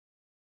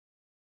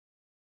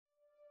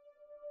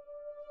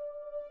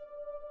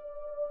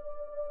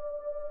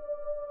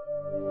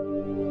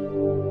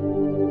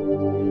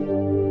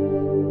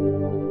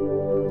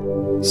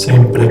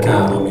Sempre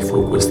caro mi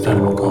fu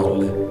quest'ermo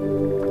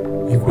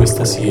colle e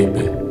questa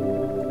siepe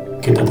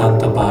che da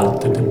tanta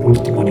parte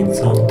dell'ultimo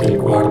orizzonte il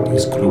guardo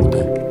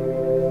esclude.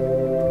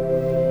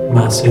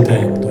 Ma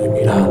sedendo e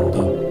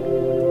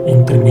mirando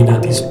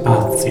interminati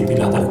spazi di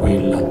là da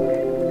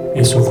quella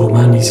e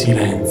sovrumani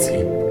silenzi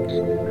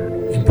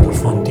e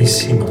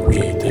profondissima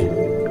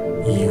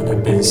quiete io nel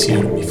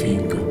pensier mi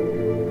fingo,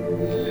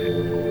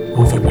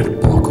 ove per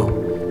poco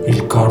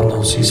il cor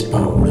non si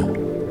spaura.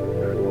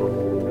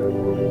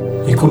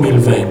 E come il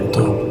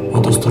vento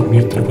odo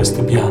stormir tra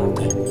queste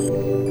piante,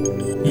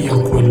 io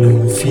a quello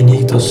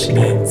infinito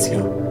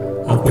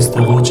silenzio a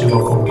questa voce vo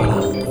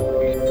comparando,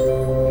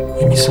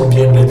 e mi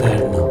sovvien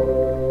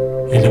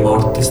l'eterno e le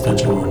morte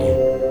stagioni,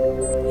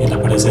 e la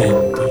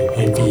presente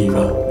e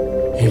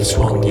viva e il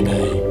suon di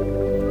lei.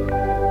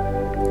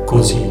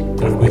 Così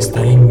tra questa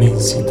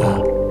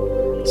immensità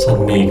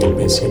s'annega il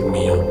pensier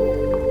mio,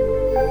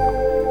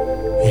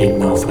 e il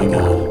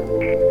naufragar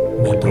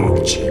m'è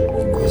dolce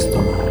in questo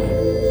mare.